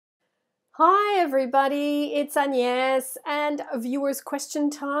Hi everybody, it's Agnes and viewers question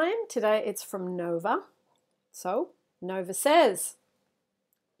time. Today it's from Nova. So, Nova says,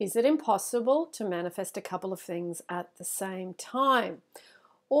 is it impossible to manifest a couple of things at the same time?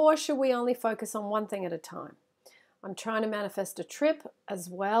 Or should we only focus on one thing at a time? I'm trying to manifest a trip as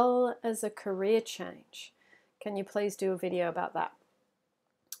well as a career change. Can you please do a video about that?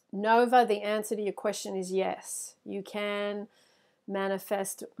 Nova, the answer to your question is yes. You can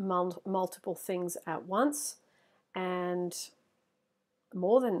manifest multiple things at once and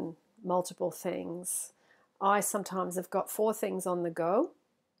more than multiple things. I sometimes have got 4 things on the go.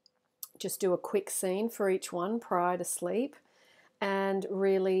 Just do a quick scene for each one prior to sleep and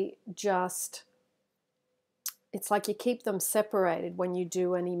really just, it's like you keep them separated when you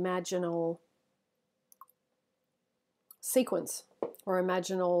do an imaginal sequence or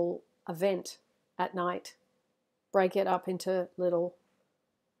imaginal event at night. Break it up into little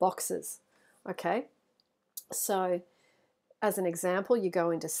boxes. Okay, so as an example, you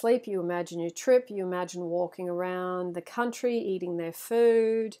go into sleep, you imagine your trip, you imagine walking around the country, eating their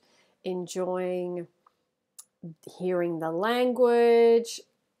food, enjoying hearing the language,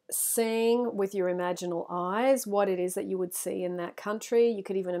 seeing with your imaginal eyes what it is that you would see in that country. You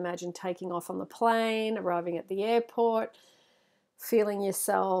could even imagine taking off on the plane, arriving at the airport, feeling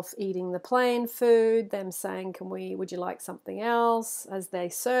yourself eating the plane food, them saying, would you like something else as they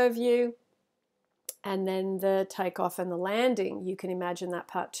serve you? And then the takeoff and the landing, you can imagine that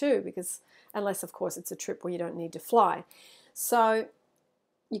part too, because unless of course it's a trip where you don't need to fly. So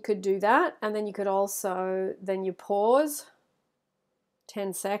you could do that, and then you could also, then you pause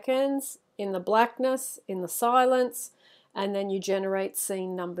 10 seconds in the blackness, in the silence, and then you generate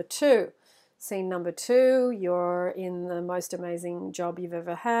scene number 2. Scene number 2, you're in the most amazing job you've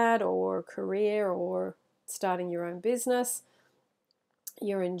ever had, or career, or starting your own business.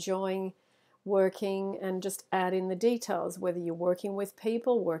 You're enjoying working, and just add in the details, whether you're working with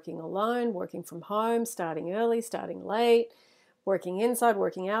people, working alone, working from home, starting early, starting late, working inside,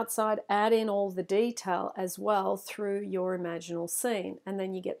 working outside. Add in all the detail as well through your imaginal scene, and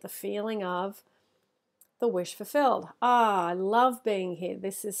then you get the feeling of the wish fulfilled. I love being here.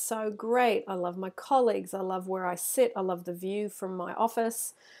 This is so great. I love my colleagues. I love where I sit. I love the view from my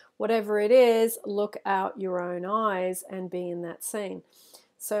office. Whatever it is, look out your own eyes and be in that scene.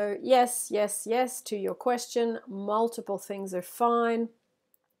 So yes, yes, yes to your question. Multiple things are fine.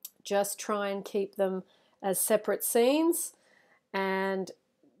 Just try and keep them as separate scenes and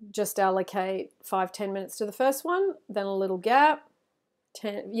just allocate 5-10 minutes to the first one, then a little gap,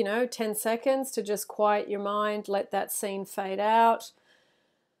 10 seconds to just quiet your mind, let that scene fade out.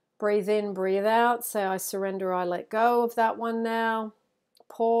 Breathe in, breathe out. Say, I surrender, I let go of that one now.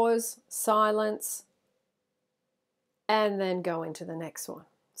 Pause, silence, and then go into the next one.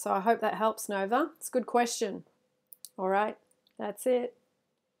 So I hope that helps, Nova. It's a good question. All right, that's it.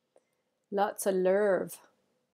 Lots of love.